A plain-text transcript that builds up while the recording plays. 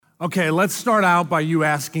Okay, let's start out by you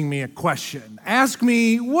asking me a question. Ask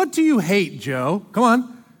me, what do you hate, Joe? Come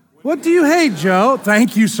on. What do you hate, Joe?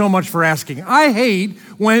 Thank you so much for asking. I hate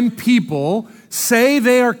when people say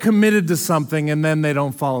they are committed to something and then they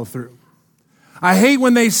don't follow through. I hate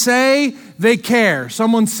when they say they care.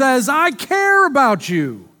 Someone says, I care about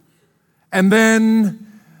you, and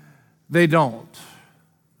then they don't.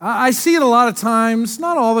 I see it a lot of times,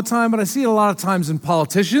 not all the time, but I see it a lot of times in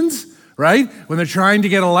politicians, right? When they're trying to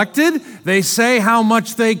get elected, they say how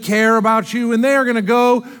much they care about you, and they are going to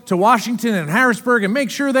go to Washington and Harrisburg and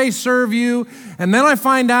make sure they serve you. And then I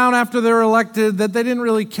find out after they're elected that they didn't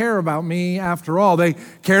really care about me after all. They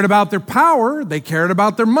cared about their power, they cared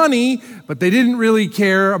about their money, but they didn't really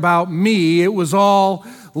care about me. It was all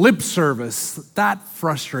lip service. That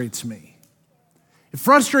frustrates me. It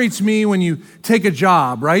frustrates me when you take a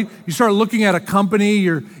job, right? You start looking at a company,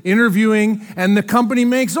 you're interviewing, and the company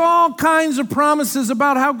makes all kinds of promises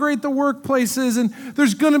about how great the workplace is, and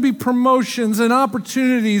there's going to be promotions and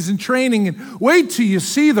opportunities and training, and wait till you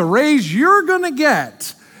see the raise you're going to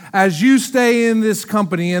get as you stay in this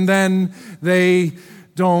company, and then they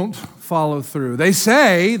don't follow through. They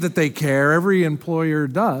say that they care, every employer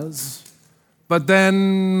does, but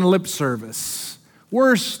then lip service.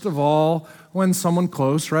 Worst of all, when someone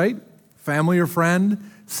close, right, family or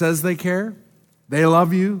friend, says they care, they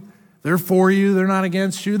love you, they're for you, they're not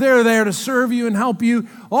against you, they're there to serve you and help you,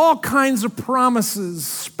 all kinds of promises,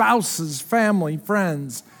 spouses, family,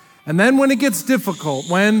 friends. And then when it gets difficult,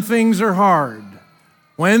 when things are hard,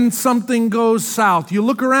 when something goes south, you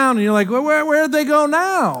look around and you're like, well, where'd they go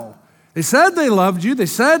now? They said they loved you, they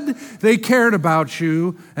said they cared about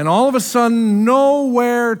you, and all of a sudden,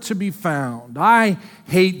 nowhere to be found. I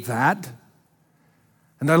hate that.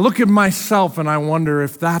 And I look at myself and I wonder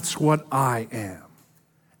if that's what I am.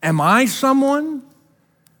 Am I someone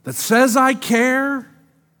that says I care,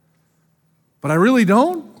 but I really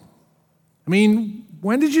don't? I mean,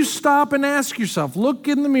 when did you stop and ask yourself, look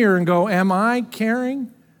in the mirror and go, am I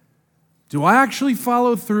caring? Do I actually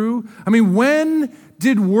follow through? I mean, when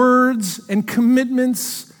did words and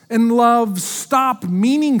commitments and love stop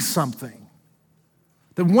meaning something?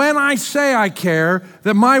 That when I say I care,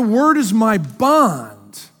 that my word is my bond.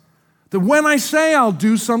 That when I say I'll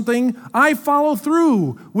do something, I follow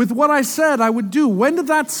through with what I said I would do. When did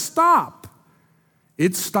that stop?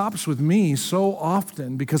 It stops with me so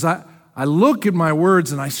often because I look at my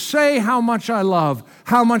words and I say how much I love,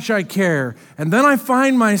 how much I care, and then I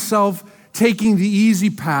find myself taking the easy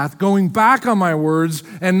path, going back on my words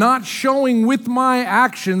and not showing with my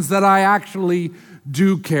actions that I actually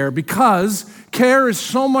do care, because care is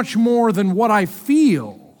so much more than what I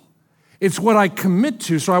feel. It's what I commit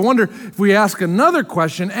to. So I wonder if we ask another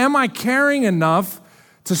question, am I caring enough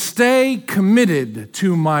to stay committed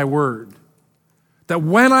to my word? That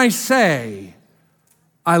when I say,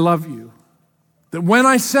 I love you, that when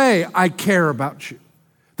I say, I care about you,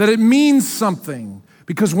 that it means something,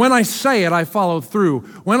 because when I say it, I follow through.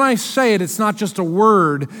 When I say it, it's not just a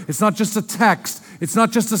word, it's not just a text, it's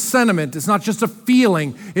not just a sentiment, it's not just a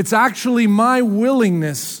feeling, it's actually my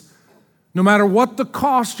willingness, no matter what the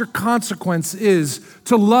cost or consequence is,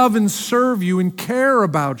 to love and serve you and care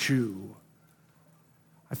about you.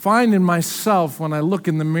 I find in myself, when I look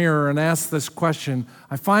in the mirror and ask this question,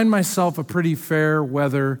 I find myself a pretty fair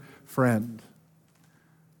weather friend.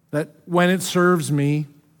 That when it serves me,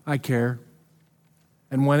 I care.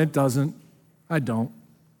 And when it doesn't, I don't.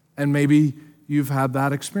 And maybe you've had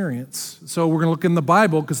that experience. So we're going to look in the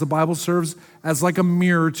Bible, because the Bible serves as like a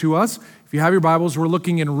mirror to us. If you have your Bibles, we're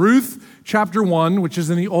looking in Ruth chapter 1, which is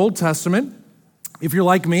in the Old Testament. If you're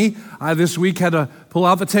like me, I this week had to pull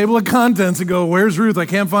out the table of contents and go, where's Ruth? I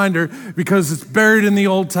can't find her because it's buried in the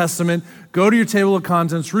Old Testament. Go to your table of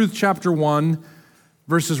contents, Ruth chapter 1,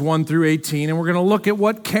 verses 1 through 18, and we're going to look at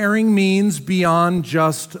what caring means beyond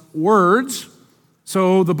just words.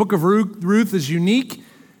 So the book of Ruth is unique.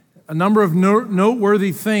 A number of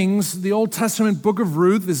noteworthy things. The Old Testament book of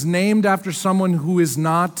Ruth is named after someone who is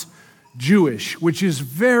not Jewish, which is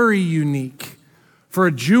very unique. For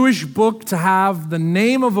a Jewish book to have the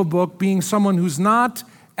name of a book being someone who's not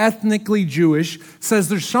ethnically Jewish says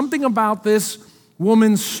there's something about this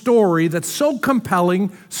woman's story that's so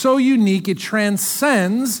compelling, so unique, it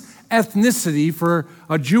transcends ethnicity. For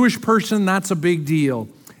a Jewish person, that's a big deal.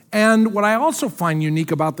 And what I also find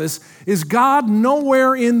unique about this is God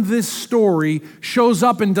nowhere in this story shows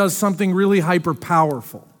up and does something really hyper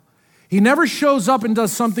powerful. He never shows up and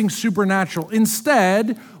does something supernatural.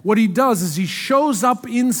 Instead, what he does is he shows up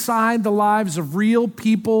inside the lives of real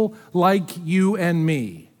people like you and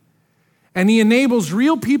me. And he enables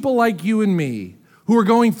real people like you and me who are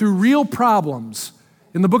going through real problems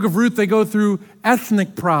In the book of Ruth, they go through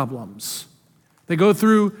ethnic problems. They go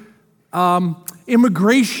through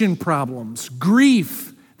immigration problems,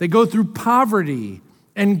 grief. They go through poverty.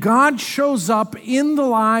 And God shows up in the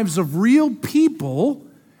lives of real people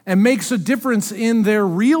and makes a difference in their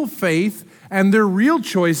real faith and their real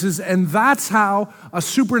choices. And that's how a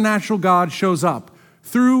supernatural God shows up,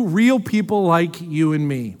 through real people like you and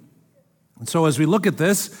me. And so as we look at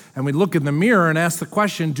this and we look in the mirror and ask the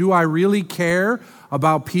question, do I really care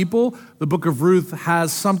about people? The book of Ruth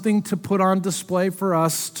has something to put on display for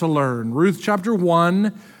us to learn. Ruth chapter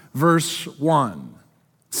 1, verse 1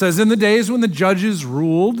 says, in the days when the judges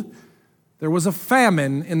ruled, there was a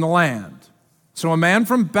famine in the land. So a man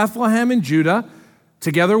from Bethlehem in Judah,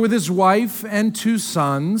 together with his wife and 2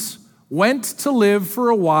 sons, went to live for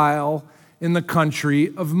a while in the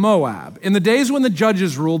country of Moab. In the days when the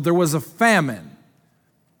judges ruled, there was a famine.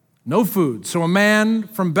 No food. So a man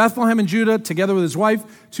from Bethlehem in Judah, together with his wife,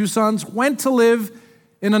 2 sons, went to live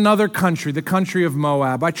in another country, the country of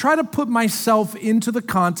Moab. I try to put myself into the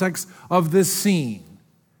context of this scene.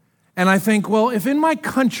 And I think, well, if in my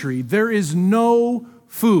country there is no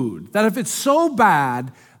food, that if it's so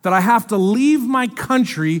bad that I have to leave my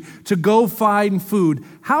country to go find food,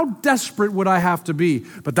 how desperate would I have to be?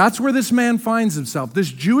 But that's where this man finds himself.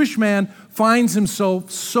 This Jewish man finds himself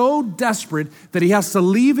so desperate that he has to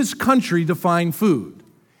leave his country to find food.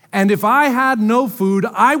 And if I had no food,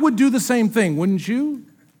 I would do the same thing, wouldn't you?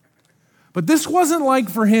 But this wasn't like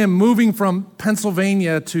for him moving from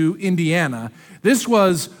Pennsylvania to Indiana. This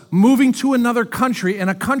was moving to another country, and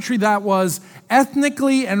a country that was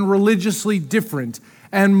ethnically and religiously different.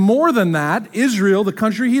 And more than that, Israel, the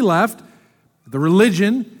country he left, the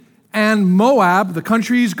religion, and Moab, the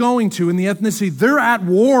country he's going to, and the ethnicity, they're at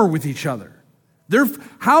war with each other.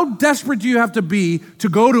 How desperate do you have to be to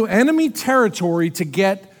go to enemy territory to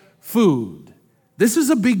get food? This is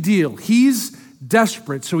a big deal. He's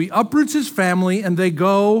desperate, so he uproots his family and they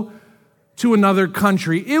go to another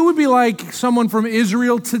country. It would be like someone from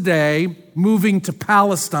Israel today moving to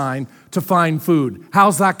Palestine to find food.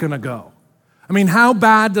 How's that going to go? I mean, how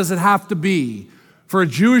bad does it have to be for a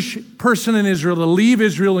Jewish person in Israel to leave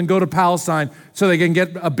Israel and go to Palestine so they can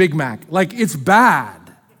get a Big Mac? Like, it's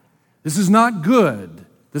bad. This is not good.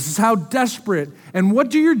 This is how desperate. And what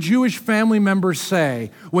do your Jewish family members say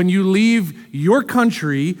when you leave your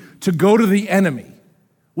country to go to the enemy?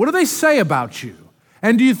 What do they say about you?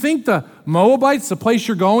 And do you think the Moabites, the place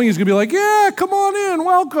you're going, is going to be like, yeah, come on in,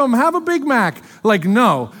 welcome, have a Big Mac? Like,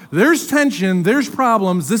 no, there's tension, there's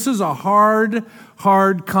problems. This is a hard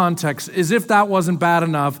context. As if that wasn't bad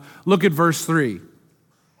enough, look at verse 3.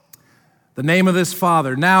 The name of this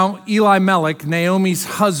father. Now Elimelech, Naomi's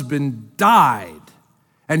husband, died,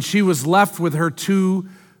 and she was left with her 2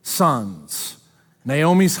 sons.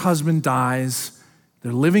 Naomi's husband dies.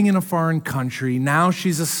 They're living in a foreign country. Now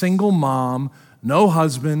she's a single mom, no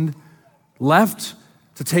husband, left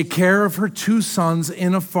to take care of her 2 sons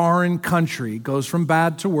in a foreign country. Goes from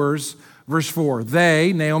bad to worse. Verse 4,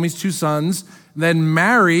 they, Naomi's 2 sons, then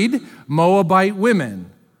married Moabite women.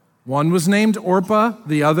 One was named Orpah,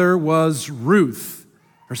 the other was Ruth.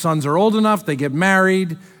 Her sons are old enough, they get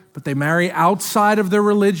married, but they marry outside of their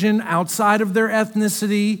religion, outside of their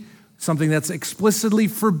ethnicity, something that's explicitly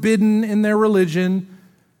forbidden in their religion.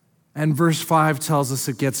 And verse 5 tells us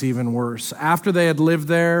it gets even worse. After they had lived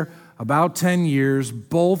there about 10 years,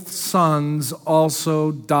 both sons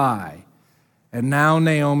also die. And now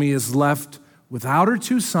Naomi is left without her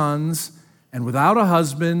 2 sons and without a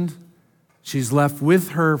husband. She's left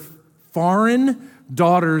with her foreign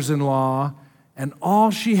daughters-in-law, and all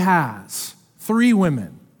she has, 3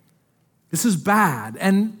 women. This is bad.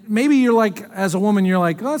 And maybe you're like, as a woman, you're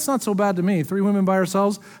like, oh, that's not so bad to me. 3 women by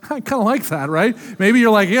ourselves? I kind of like that, right? Maybe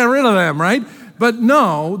you're like, get rid of them, right? But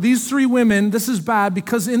no, these 3 women, this is bad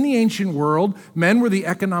because in the ancient world, men were the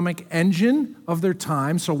economic engine of their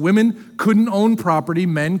time. So women couldn't own property,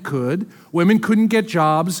 men could. Women couldn't get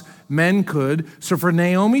jobs, men could. So for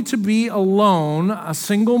Naomi to be alone, a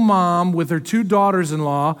single mom with her 2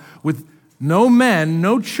 daughters-in-law, with no men,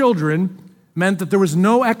 no children, meant that there was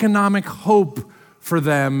no economic hope for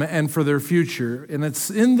them and for their future. And it's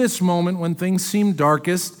in this moment when things seem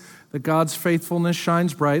darkest that God's faithfulness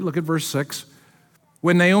shines bright. Look at verse 6.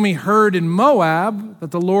 When Naomi heard in Moab that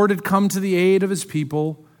the Lord had come to the aid of his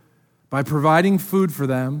people by providing food for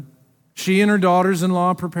them, she and her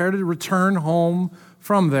daughters-in-law prepared to return home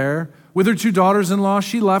from there. With her 2 daughters-in-law,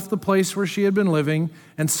 she left the place where she had been living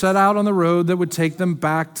and set out on the road that would take them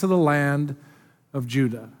back to the land of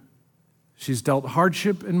Judah. She's dealt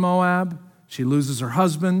hardship in Moab. She loses her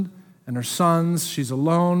husband and her sons. She's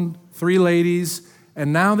alone, 3 ladies,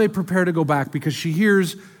 and now they prepare to go back because she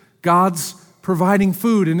hears God's providing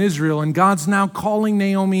food in Israel, and God's now calling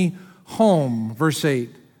Naomi home. Verse 8.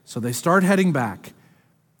 So they start heading back.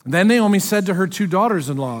 And then Naomi said to her 2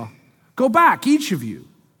 daughters-in-law, "Go back, each of you,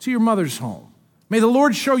 to your mother's home. May the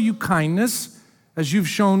Lord show you kindness, as you've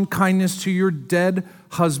shown kindness to your dead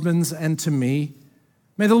husbands and to me.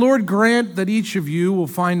 May the Lord grant that each of you will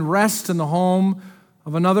find rest in the home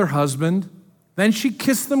of another husband." Then she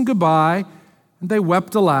kissed them goodbye, and they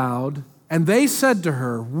wept aloud. And they said to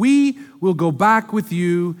her, "We will go back with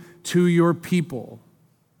you to your people."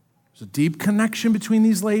 There's a deep connection between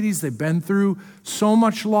these ladies. They've been through so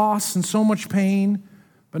much loss and so much pain.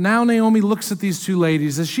 But now Naomi looks at these 2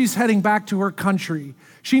 ladies as she's heading back to her country.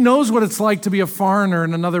 She knows what it's like to be a foreigner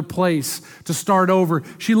in another place, to start over.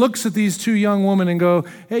 She looks at these 2 young women and go,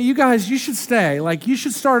 "Hey, you guys, you should stay. You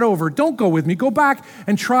should start over. Don't go with me. Go back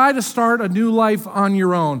and try to start a new life on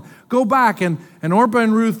your own. Go back." And Orpah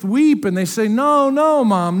and Ruth weep, and they say, "No,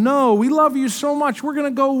 Mom, no. We love you so much. We're going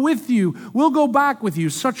to go with you. We'll go back with you."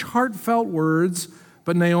 Such heartfelt words.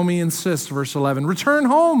 But Naomi insists, verse 11, "Return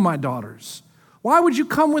home, my daughters. Why would you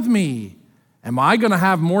come with me? Am I going to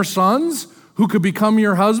have more sons who could become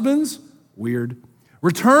your husbands?" Weird.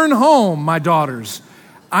 "Return home, my daughters.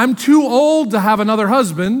 I'm too old to have another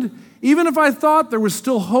husband. Even if I thought there was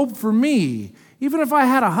still hope for me, even if I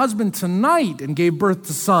had a husband tonight and gave birth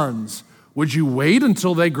to sons, would you wait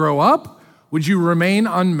until they grow up? Would you remain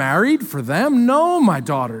unmarried for them? No, my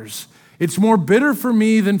daughters. It's more bitter for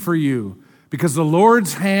me than for you, because the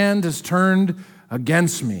Lord's hand has turned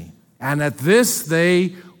against me." And at this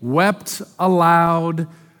they wept aloud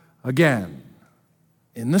again.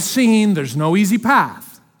 In the scene, there's no easy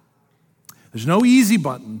path. There's no easy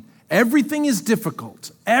button. Everything is difficult.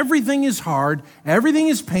 Everything is hard. Everything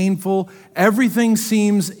is painful. Everything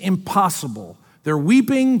seems impossible. They're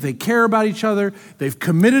weeping. They care about each other. They've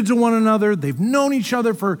committed to one another. They've known each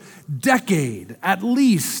other for a decade at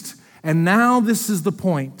least. And now this is the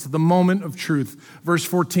point, the moment of truth. Verse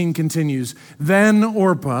 14 continues. Then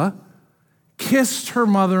Orpah kissed her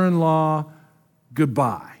mother-in-law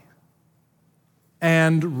goodbye,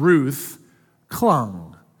 and Ruth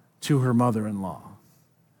clung to her mother-in-law.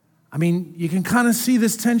 I mean, you can kind of see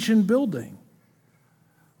this tension building.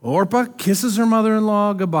 Orpah kisses her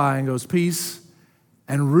mother-in-law goodbye and goes, "Peace,"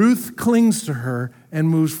 and Ruth clings to her and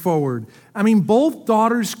moves forward. I mean, both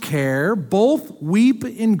daughters care, both weep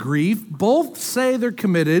in grief, both say they're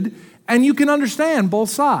committed, and you can understand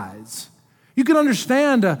both sides. You can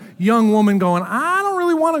understand a young woman going, "I don't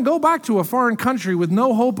really want to go back to a foreign country with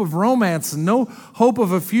no hope of romance and no hope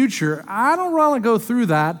of a future. I don't want to go through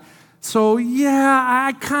that. So yeah,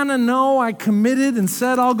 I kind of know I committed and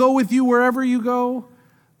said I'll go with you wherever you go,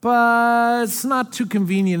 but it's not too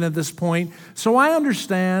convenient at this point. So I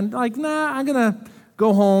understand, I'm going to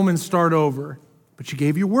go home and start over." But you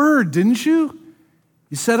gave your word, didn't you?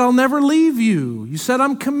 You said, "I'll never leave you." You said,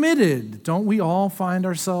 "I'm committed." Don't we all find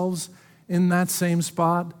ourselves in that same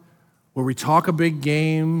spot where we talk a big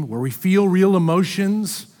game, where we feel real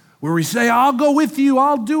emotions, where we say, "I'll go with you,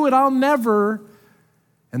 I'll do it, I'll never."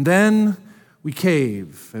 And then we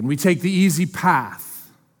cave and we take the easy path,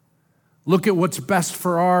 look at what's best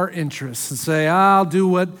for our interests and say, "I'll do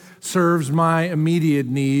what serves my immediate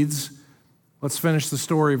needs." Let's finish the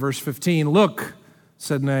story, verse 15. "Look,"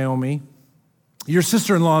 said Naomi, "your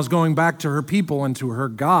sister-in-law is going back to her people and to her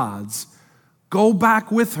gods. Go back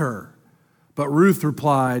with her." But Ruth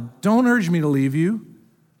replied, "Don't urge me to leave you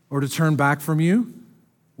or to turn back from you.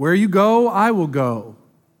 Where you go, I will go.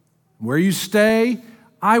 Where you stay,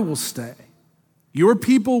 I will stay. Your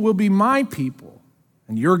people will be my people,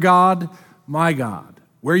 and your God, my God.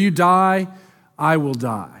 Where you die, I will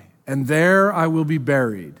die, and there I will be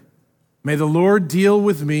buried. May the Lord deal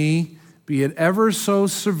with me, be it ever so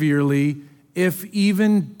severely, if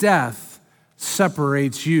even death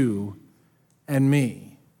separates you and me."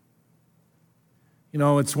 You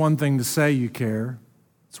know, it's one thing to say you care.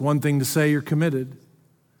 It's one thing to say you're committed.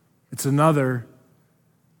 It's another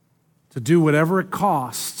to do whatever it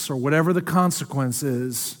costs or whatever the consequence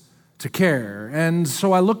is to care. And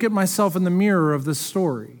so I look at myself in the mirror of this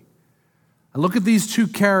story. I look at these 2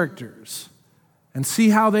 characters and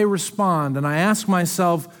see how they respond. And I ask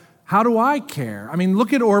myself, how do I care? I mean,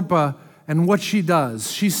 look at Orpah and what she does.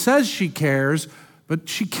 She says she cares, but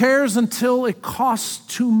she cares until it costs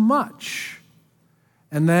too much.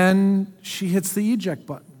 And then she hits the eject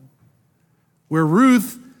button. Where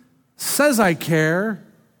Ruth says, "I care,"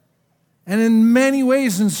 and in many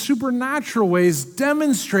ways, in supernatural ways,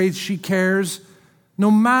 demonstrates she cares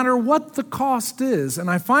no matter what the cost is.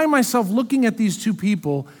 And I find myself looking at these 2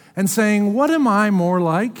 people and saying, what am I more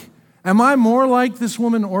like? Am I more like this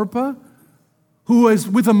woman Orpah, who is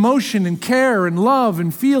with emotion and care and love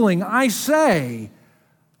and feeling, I say,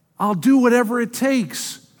 I'll do whatever it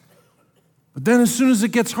takes. But then as soon as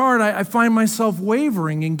it gets hard, I find myself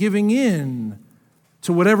wavering and giving in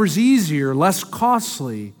to whatever's easier, less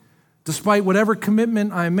costly, despite whatever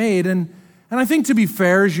commitment I made. And I think, to be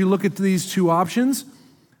fair, as you look at these two options,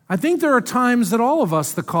 I think there are times that all of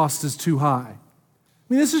us, the cost is too high. I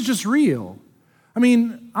mean, this is just real. I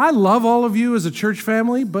mean, I love all of you as a church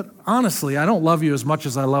family, but honestly, I don't love you as much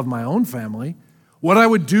as I love my own family. What I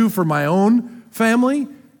would do for my own family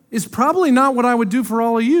is probably not what I would do for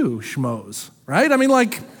all of you schmoes, right? I mean,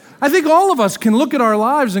 I think all of us can look at our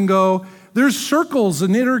lives and go, there's circles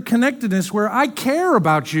and interconnectedness where I care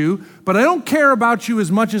about you, but I don't care about you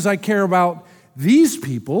as much as I care about these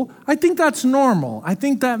people. I think that's normal. I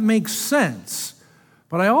think that makes sense.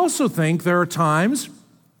 But I also think there are times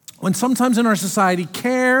when sometimes in our society,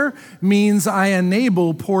 care means I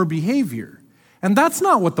enable poor behavior. And that's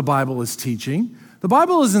not what the Bible is teaching. The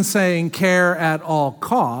Bible isn't saying care at all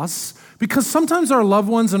costs, because sometimes our loved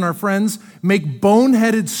ones and our friends make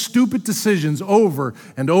boneheaded, stupid decisions over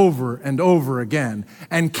and over and over again.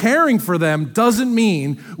 And caring for them doesn't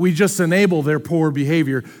mean we just enable their poor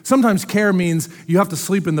behavior. Sometimes care means you have to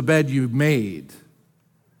sleep in the bed you made.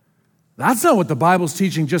 That's not what the Bible's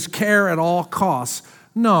teaching, just care at all costs.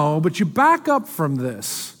 No, but you back up from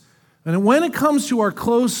this. And when it comes to our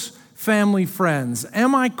close family friends,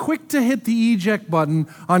 am I quick to hit the eject button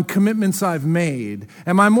on commitments I've made?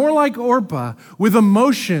 Am I more like Orpah with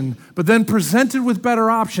emotion, but then presented with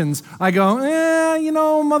better options? I go,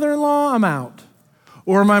 mother-in-law, I'm out.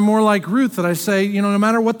 Or am I more like Ruth that I say, no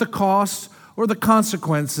matter what the cost or the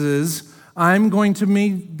consequences, I'm going to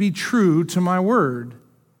be true to my word.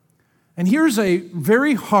 And here's a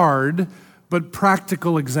very hard but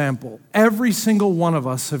practical example. Every single one of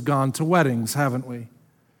us have gone to weddings, haven't we?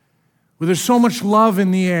 Where there's so much love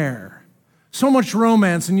in the air, so much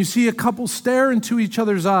romance, and you see a couple stare into each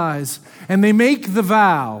other's eyes, and they make the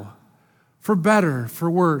vow for better,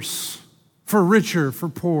 for worse, for richer, for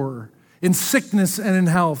poorer, in sickness and in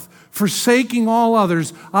health, forsaking all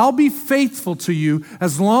others. I'll be faithful to you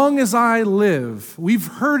as long as I live. We've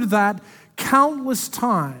heard that countless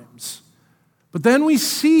times. But then we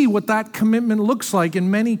see what that commitment looks like in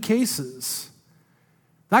many cases.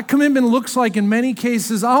 That commitment looks like in many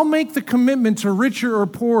cases, I'll make the commitment to richer or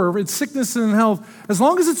poorer, in sickness and in health, as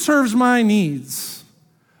long as it serves my needs,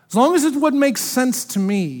 as long as it's what makes sense to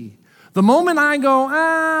me. The moment I go,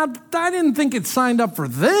 I didn't think it signed up for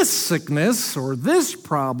this sickness or this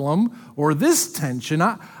problem or this tension.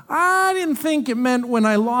 I didn't think it meant when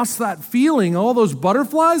I lost that feeling, all those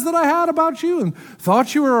butterflies that I had about you and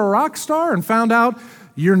thought you were a rock star and found out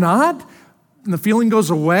you're not, and the feeling goes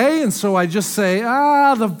away, and so I just say,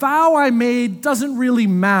 the vow I made doesn't really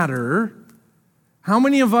matter. How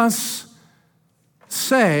many of us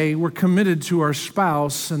say we're committed to our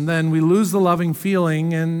spouse, and then we lose the loving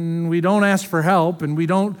feeling, and we don't ask for help, and we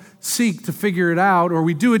don't seek to figure it out, or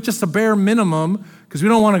we do it just a bare minimum because we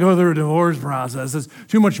don't want to go through a divorce process. It's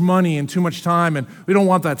too much money and too much time, and we don't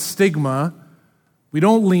want that stigma. We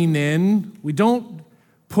don't lean in. We don't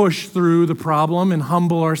push through the problem and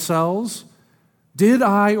humble ourselves. Did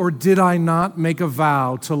I or did I not make a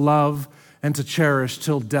vow to love and to cherish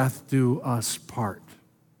till death do us part?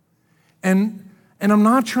 And I'm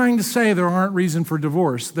not trying to say there aren't reasons for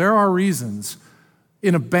divorce. There are reasons.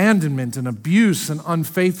 In abandonment and abuse and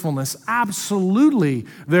unfaithfulness, absolutely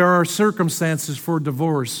there are circumstances for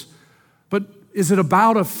divorce. But is it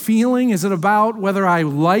about a feeling? Is it about whether I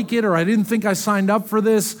like it or I didn't think I signed up for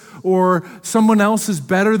this or someone else is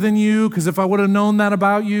better than you because if I would have known that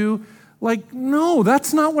about you? No,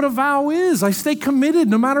 that's not what a vow is. I stay committed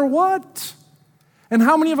no matter what. And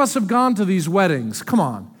how many of us have gone to these weddings? Come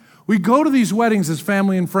on. We go to these weddings as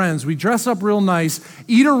family and friends. We dress up real nice,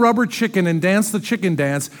 eat a rubber chicken and dance the chicken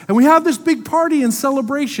dance, and we have this big party and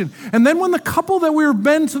celebration. And then when the couple that we were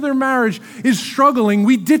been to their marriage is struggling,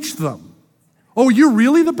 we ditch them. Oh, you're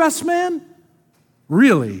really the best man?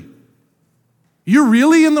 Really? You're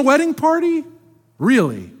really in the wedding party?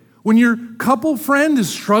 Really? When your couple friend is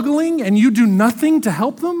struggling and you do nothing to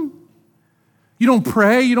help them? You don't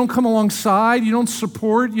pray, you don't come alongside, you don't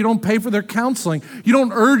support, you don't pay for their counseling. You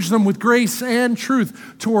don't urge them with grace and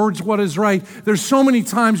truth towards what is right. There's so many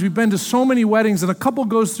times we've been to so many weddings and a couple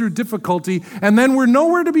goes through difficulty and then we're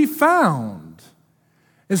nowhere to be found.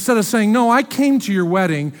 Instead of saying, no, I came to your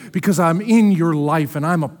wedding because I'm in your life and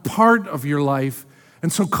I'm a part of your life.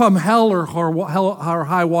 And so come hell or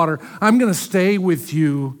high water, I'm going to stay with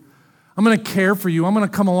you. I'm going to care for you. I'm going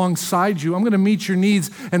to come alongside you. I'm going to meet your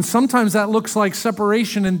needs. And sometimes that looks like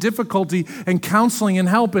separation and difficulty and counseling and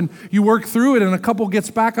help, and you work through it and a couple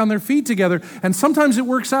gets back on their feet together. And sometimes it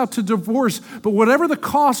works out to divorce. But whatever the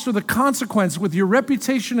cost or the consequence with your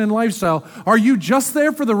reputation and lifestyle, are you just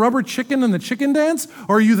there for the rubber chicken and the chicken dance?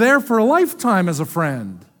 Or are you there for a lifetime as a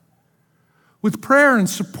friend? With prayer and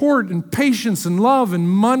support and patience and love and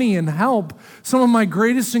money and help, some of my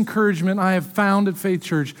greatest encouragement I have found at Faith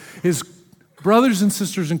Church is brothers and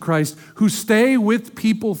sisters in Christ who stay with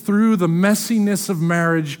people through the messiness of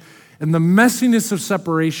marriage and the messiness of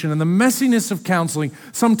separation and the messiness of counseling,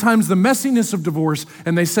 sometimes the messiness of divorce,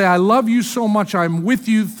 and they say, I love you so much, I'm with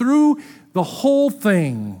you through the whole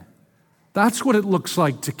thing. That's what it looks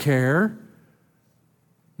like to care,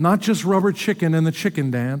 not just rubber chicken and the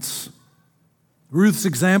chicken dance. Ruth's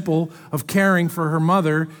example of caring for her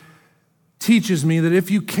mother teaches me that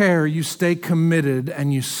if you care, you stay committed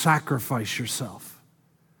and you sacrifice yourself.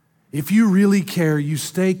 If you really care, you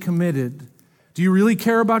stay committed. Do you really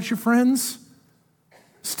care about your friends?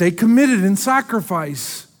 Stay committed and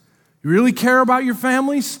sacrifice. You really care about your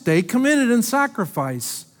family? Stay committed and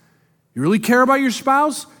sacrifice. You really care about your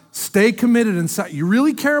spouse? Stay committed and sacrifice. You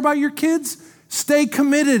really care about your kids? Stay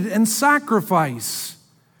committed and sacrifice.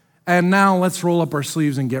 And now let's roll up our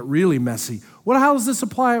sleeves and get really messy. How does this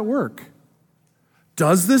apply at work?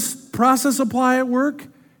 Does this process apply at work?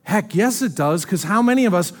 Heck, yes it does, because how many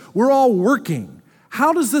of us, we're all working.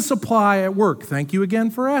 How does this apply at work? Thank you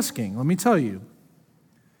again for asking. Let me tell you.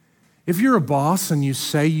 If you're a boss and you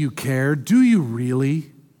say you care, do you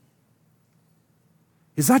really?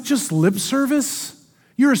 Is that just lip service?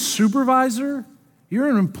 You're a supervisor? You're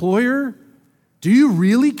an employer? Do you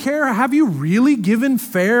really care? Have you really given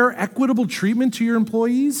fair, equitable treatment to your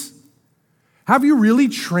employees? Have you really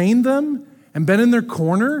trained them and been in their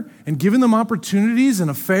corner and given them opportunities and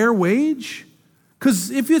a fair wage? Because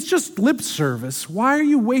if it's just lip service, why are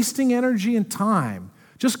you wasting energy and time?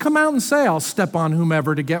 Just come out and say, I'll step on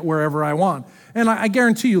whomever to get wherever I want. And I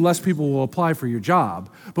guarantee you less people will apply for your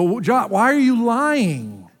job. But why are you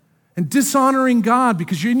lying and dishonoring God?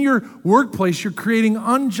 Because you're in your workplace, you're creating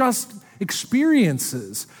unjust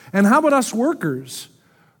experiences. And how about us workers,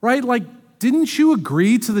 right? Didn't you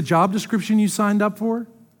agree to the job description you signed up for?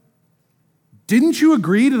 Didn't you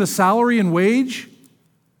agree to the salary and wage?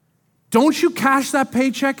 Don't you cash that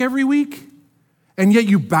paycheck every week? And yet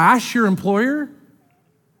you bash your employer?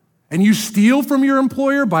 And you steal from your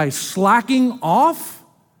employer by slacking off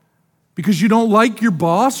because you don't like your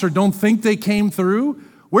boss or don't think they came through?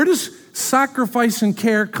 Where does sacrifice and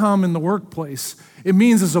care come in the workplace? It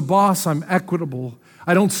means as a boss, I'm equitable.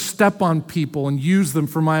 I don't step on people and use them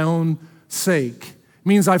for my own sake. It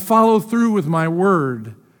means I follow through with my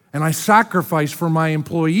word and I sacrifice for my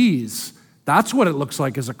employees. That's what it looks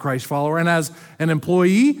like as a Christ follower. And as an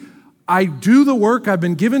employee, I do the work I've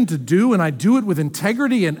been given to do and I do it with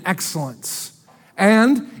integrity and excellence.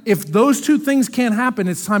 And if those two things can't happen,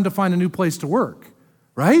 it's time to find a new place to work,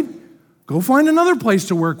 right? Go find another place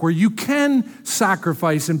to work where you can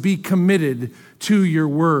sacrifice and be committed to your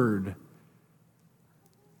word.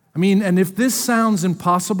 And if this sounds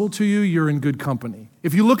impossible to you, you're in good company.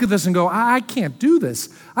 If you look at this and go, I can't do this.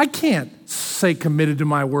 I can't stay committed to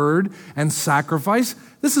my word and sacrifice.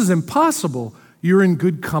 This is impossible. You're in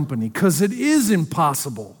good company because it is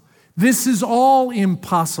impossible. This is all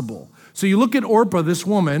impossible. So you look at Orpah, this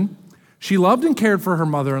woman, she loved and cared for her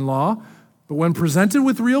mother-in-law, but when presented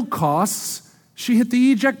with real costs, she hit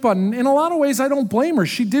the eject button. In a lot of ways, I don't blame her.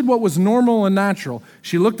 She did what was normal and natural.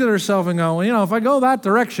 She looked at herself and go, if I go that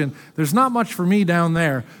direction, there's not much for me down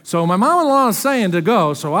there. So my mom-in-law is saying to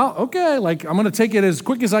go, so I'm going to take it as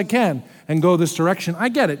quick as I can and go this direction. I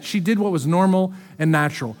get it. She did what was normal and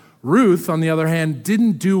natural. Ruth, on the other hand,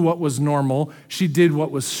 didn't do what was normal. She did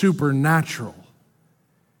what was supernatural.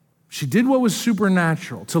 She did what was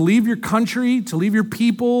supernatural. To leave your country, to leave your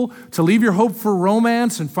people, to leave your hope for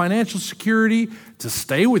romance and financial security, to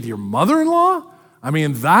stay with your mother-in-law?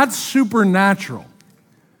 That's supernatural.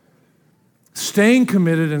 Staying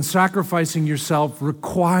committed and sacrificing yourself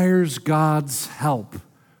requires God's help,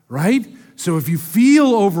 right? So if you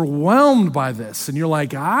feel overwhelmed by this and you're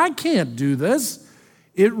like, I can't do this,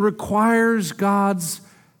 it requires God's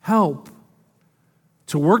help.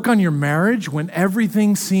 To work on your marriage when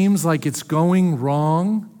everything seems like it's going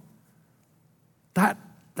wrong,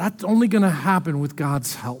 that's only going to happen with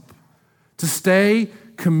God's help. To stay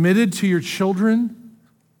committed to your children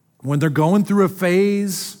when they're going through a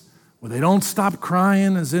phase where they don't stop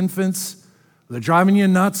crying as infants, they're driving you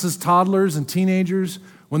nuts as toddlers and teenagers,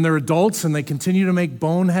 when they're adults and they continue to make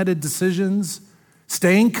boneheaded decisions,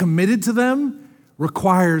 staying committed to them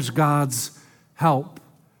requires God's help.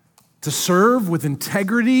 To serve with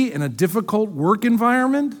integrity in a difficult work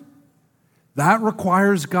environment, that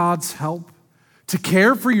requires God's help. To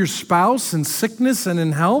care for your spouse in sickness and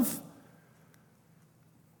in health,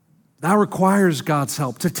 that requires God's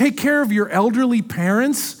help. To take care of your elderly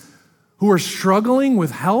parents who are struggling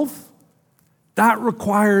with health, that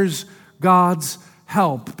requires God's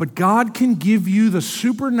help. But God can give you the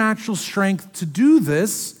supernatural strength to do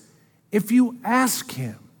this if you ask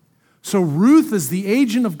Him. So Ruth is the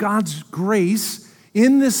agent of God's grace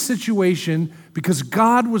in this situation because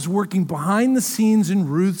God was working behind the scenes in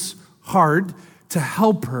Ruth's heart to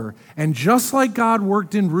help her. And just like God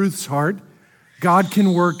worked in Ruth's heart, God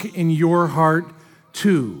can work in your heart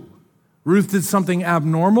too. Ruth did something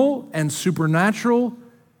abnormal and supernatural,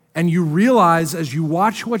 and you realize as you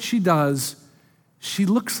watch what she does, she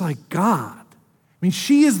looks like God. I mean,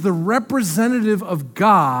 she is the representative of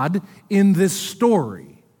God in this story.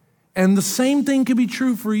 And the same thing can be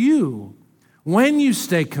true for you. When you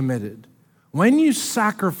stay committed, when you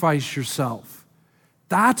sacrifice yourself,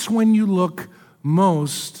 that's when you look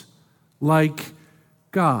most like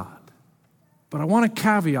God. But I want to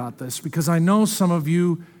caveat this because I know some of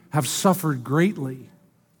you have suffered greatly.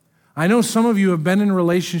 I know some of you have been in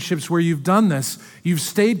relationships where you've done this. You've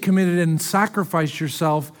stayed committed and sacrificed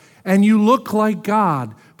yourself, and you look like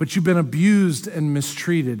God, but you've been abused and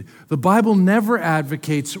mistreated. The Bible never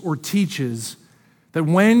advocates or teaches that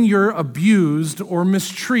when you're abused or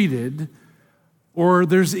mistreated or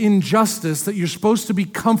there's injustice, that you're supposed to be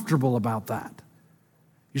comfortable about that.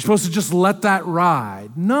 You're supposed to just let that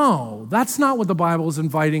ride. No, that's not what the Bible is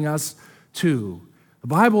inviting us to. The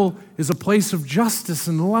Bible is a place of justice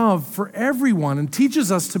and love for everyone and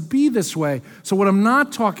teaches us to be this way. So what I'm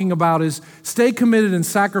not talking about is stay committed and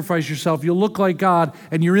sacrifice yourself. You'll look like God,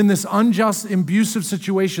 and you're in this unjust, abusive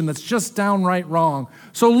situation that's just downright wrong.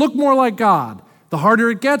 So look more like God. The harder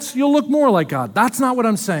it gets, you'll look more like God. That's not what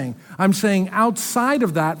I'm saying. I'm saying outside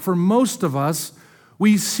of that, for most of us,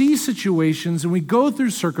 we see situations and we go through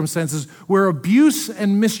circumstances where abuse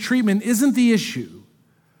and mistreatment isn't the issue,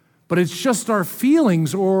 but it's just our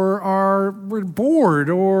feelings, or we're bored,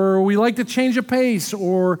 or we like to change a pace,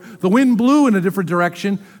 or the wind blew in a different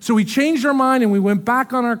direction. So we changed our mind and we went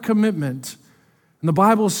back on our commitment. And the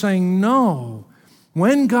Bible is saying, no.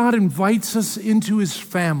 When God invites us into His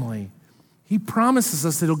family, He promises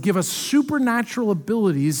us that He'll give us supernatural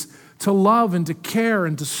abilities to love and to care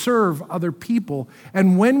and to serve other people.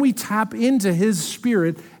 And when we tap into His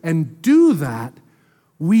Spirit and do that,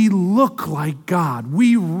 we look like God.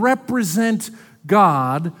 We represent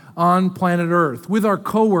God on planet Earth with our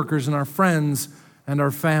coworkers and our friends and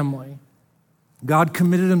our family. God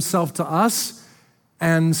committed Himself to us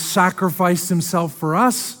and sacrificed Himself for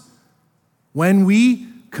us. When we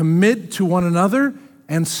commit to one another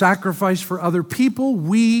and sacrifice for other people,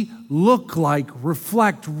 we look like,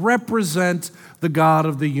 reflect, represent the God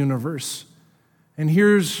of the universe. And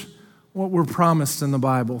here's what we're promised in the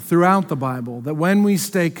Bible, throughout the Bible, that when we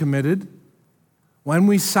stay committed, when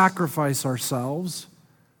we sacrifice ourselves,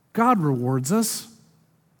 God rewards us.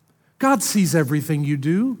 God sees everything you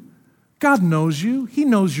do. God knows you. He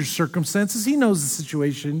knows your circumstances. He knows the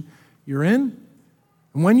situation you're in.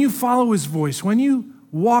 And when you follow His voice, when you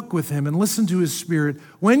walk with Him and listen to His Spirit,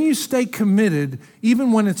 when you stay committed,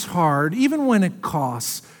 even when it's hard, even when it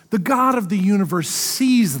costs, the God of the universe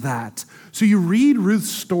sees that. So you read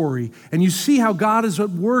Ruth's story and you see how God is at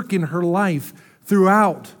work in her life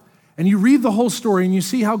throughout. And you read the whole story and you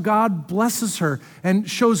see how God blesses her and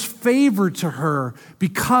shows favor to her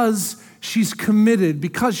because she's committed,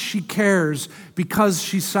 because she cares, because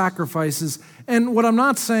she sacrifices. And what I'm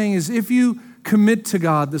not saying is if you commit to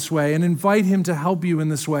God this way and invite Him to help you in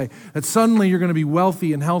this way, that suddenly you're going to be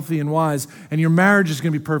wealthy and healthy and wise, and your marriage is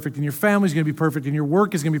going to be perfect, and your family is going to be perfect, and your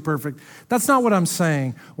work is going to be perfect. That's not what I'm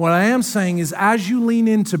saying. What I am saying is as you lean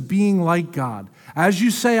into being like God, as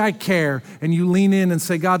you say, I care, and you lean in and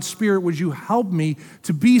say, God, Spirit, would you help me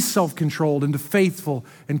to be self-controlled and to faithful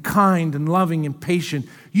and kind and loving and patient?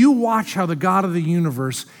 You watch how the God of the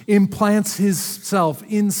universe implants Himself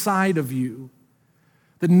inside of you,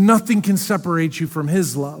 that nothing can separate you from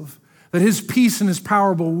His love, that His peace and His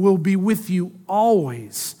power will be with you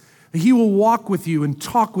always, that He will walk with you and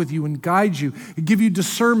talk with you and guide you and give you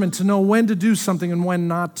discernment to know when to do something and when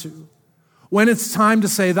not to. When it's time to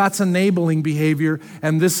say that's enabling behavior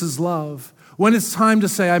and this is love. When it's time to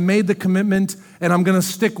say I made the commitment and I'm going to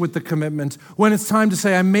stick with the commitment. When it's time to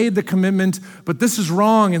say I made the commitment but this is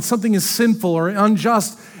wrong and something is sinful or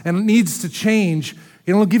unjust and it needs to change.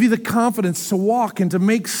 It'll give you the confidence to walk and to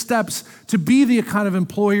make steps to be the kind of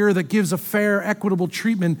employer that gives a fair, equitable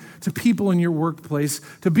treatment to people in your workplace,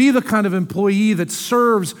 to be the kind of employee that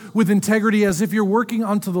serves with integrity as if you're working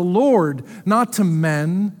unto the Lord, not to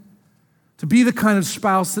men, to be the kind of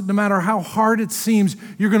spouse that no matter how hard it seems,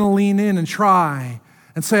 you're going to lean in and try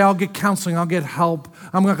and say, I'll get counseling, I'll get help.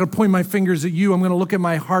 I'm not going to point my fingers at you. I'm going to look at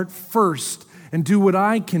my heart first and do what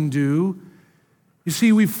I can do. You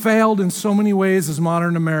see, we've failed in so many ways as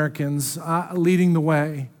modern Americans, leading the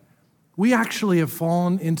way. We actually have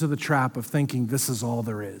fallen into the trap of thinking this is all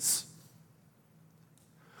there is.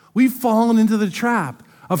 We've fallen into the trap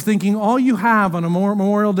of thinking all you have on a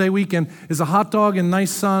Memorial Day weekend is a hot dog and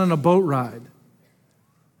nice sun and a boat ride.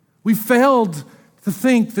 We failed to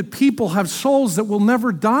think that people have souls that will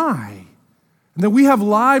never die, and that we have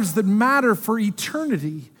lives that matter for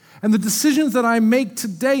eternity. And the decisions that I make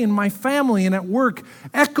today in my family and at work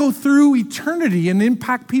echo through eternity and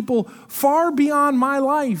impact people far beyond my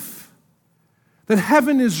life. That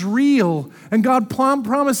heaven is real and God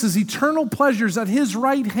promises eternal pleasures at His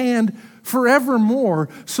right hand forevermore,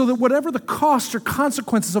 so that whatever the cost or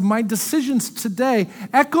consequences of my decisions today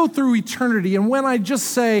echo through eternity. And when I just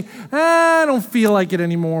say, I don't feel like it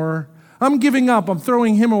anymore, I'm giving up, I'm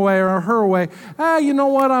throwing him away or her away. You know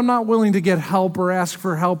what? I'm not willing to get help or ask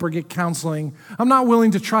for help or get counseling. I'm not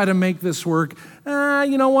willing to try to make this work.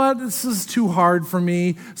 You know what? This is too hard for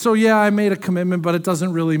me. So yeah, I made a commitment, but it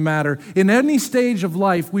doesn't really matter. In any stage of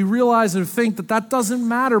life, we realize and think that that doesn't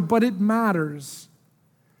matter, but it matters.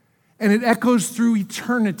 And it echoes through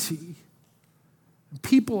eternity.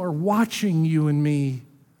 People are watching you and me.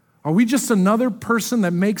 Are we just another person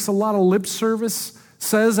that makes a lot of lip service,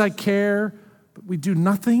 says I care, but we do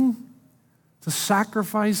nothing to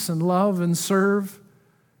sacrifice and love and serve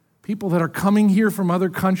people that are coming here from other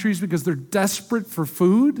countries because they're desperate for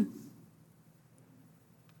food?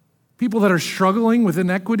 People that are struggling with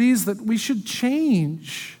inequities that we should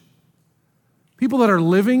change? People that are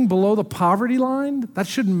living below the poverty line, that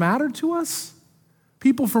shouldn't matter to us?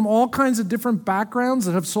 People from all kinds of different backgrounds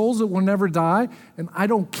that have souls that will never die, and I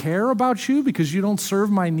don't care about you because you don't serve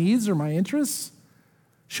my needs or my interests?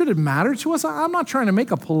 Should it matter to us? I'm not trying to make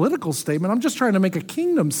a political statement. I'm just trying to make a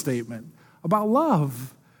kingdom statement about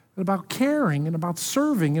love and about caring and about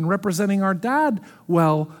serving and representing our dad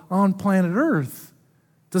well on planet Earth.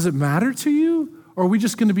 Does it matter to you? Or are we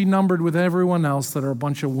just going to be numbered with everyone else that are a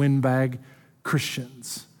bunch of windbag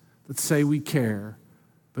Christians that say we care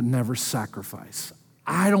but never sacrifice?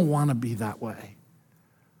 I don't want to be that way.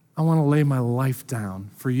 I want to lay my life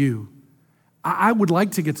down for you. I would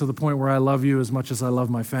like to get to the point where I love you as much as I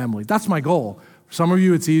love my family. That's my goal. For some of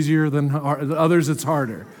you, it's easier than others, it's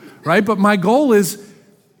harder, right? But my goal is,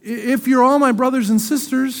 if you're all my brothers and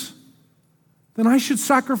sisters, then I should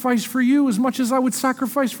sacrifice for you as much as I would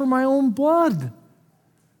sacrifice for my own blood,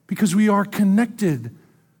 because we are connected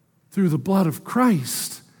through the blood of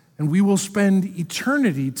Christ, and we will spend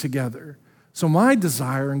eternity together. So my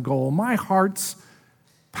desire and goal, my heart's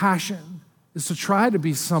passion, is to try to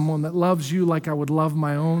be someone that loves you like I would love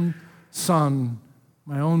my own son,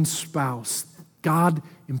 my own spouse. God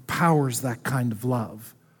empowers that kind of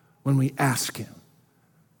love when we ask Him.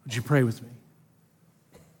 Would you pray with me?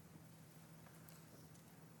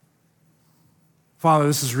 Father,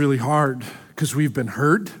 this is really hard because we've been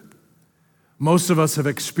hurt. Most of us have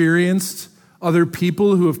experienced other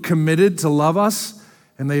people who have committed to love us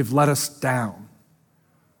and they've let us down.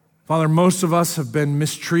 Father, most of us have been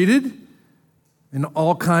mistreated in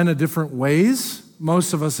all kind of different ways.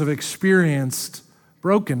 Most of us have experienced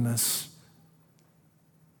brokenness.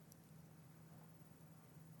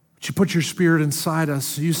 But you put your Spirit inside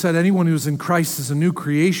us. You said anyone who is in Christ is a new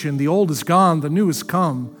creation. The old is gone, the new has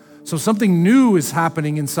come. So something new is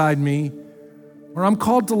happening inside me where I'm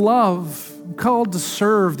called to love, I'm called to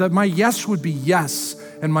serve, that my yes would be yes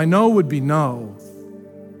and my no would be no.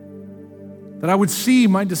 That I would see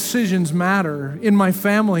my decisions matter in my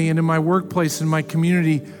family and in my workplace and my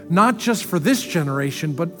community, not just for this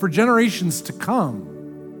generation, but for generations to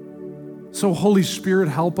come. So Holy Spirit,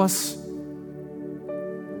 help us.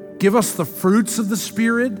 Give us the fruits of the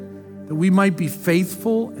Spirit that we might be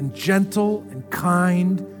faithful and gentle and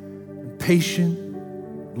kind and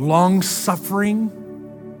patient, long-suffering.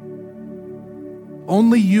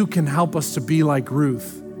 Only you can help us to be like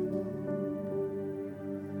Ruth.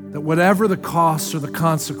 That whatever the cost or the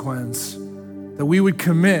consequence, that we would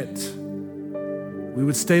commit, we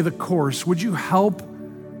would stay the course. Would you help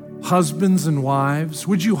husbands and wives?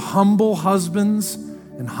 Would you humble husbands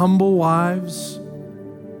and humble wives?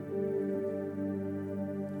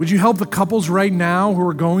 Would you help the couples right now who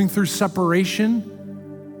are going through separation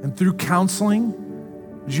and through counseling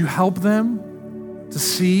Would you help them to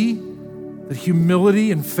see that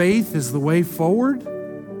humility and faith is the way forward?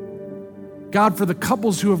 God, for the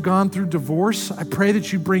couples who have gone through divorce, I pray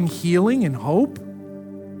that you bring healing and hope.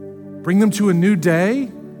 Bring them to a new day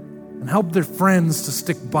and help their friends to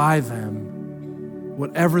stick by them,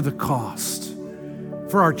 whatever the cost.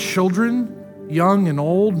 For our children, young and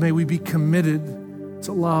old, may we be committed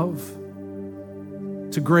to love,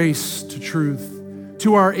 to grace, to truth.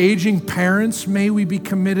 To our aging parents, may we be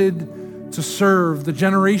committed to serve the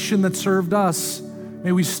generation that served us.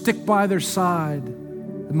 May we stick by their side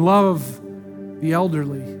and love the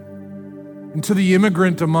elderly. And to the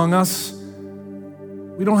immigrant among us,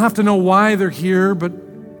 we don't have to know why they're here, but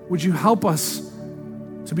would you help us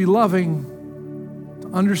to be loving, to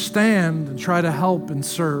understand and try to help and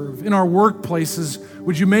serve? In our workplaces,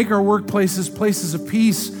 would you make our workplaces places of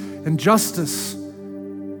peace and justice?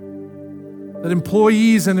 That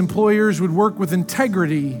employees and employers would work with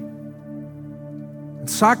integrity and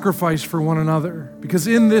sacrifice for one another. Because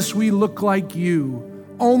in this we look like you.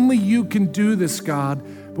 Only you can do this, God.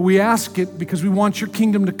 But we ask it because we want your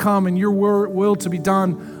kingdom to come and your will to be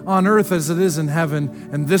done on earth as it is in heaven.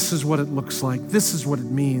 And this is what it looks like. This is what it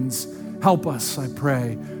means. Help us, I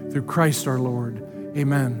pray, through Christ our Lord.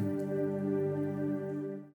 Amen.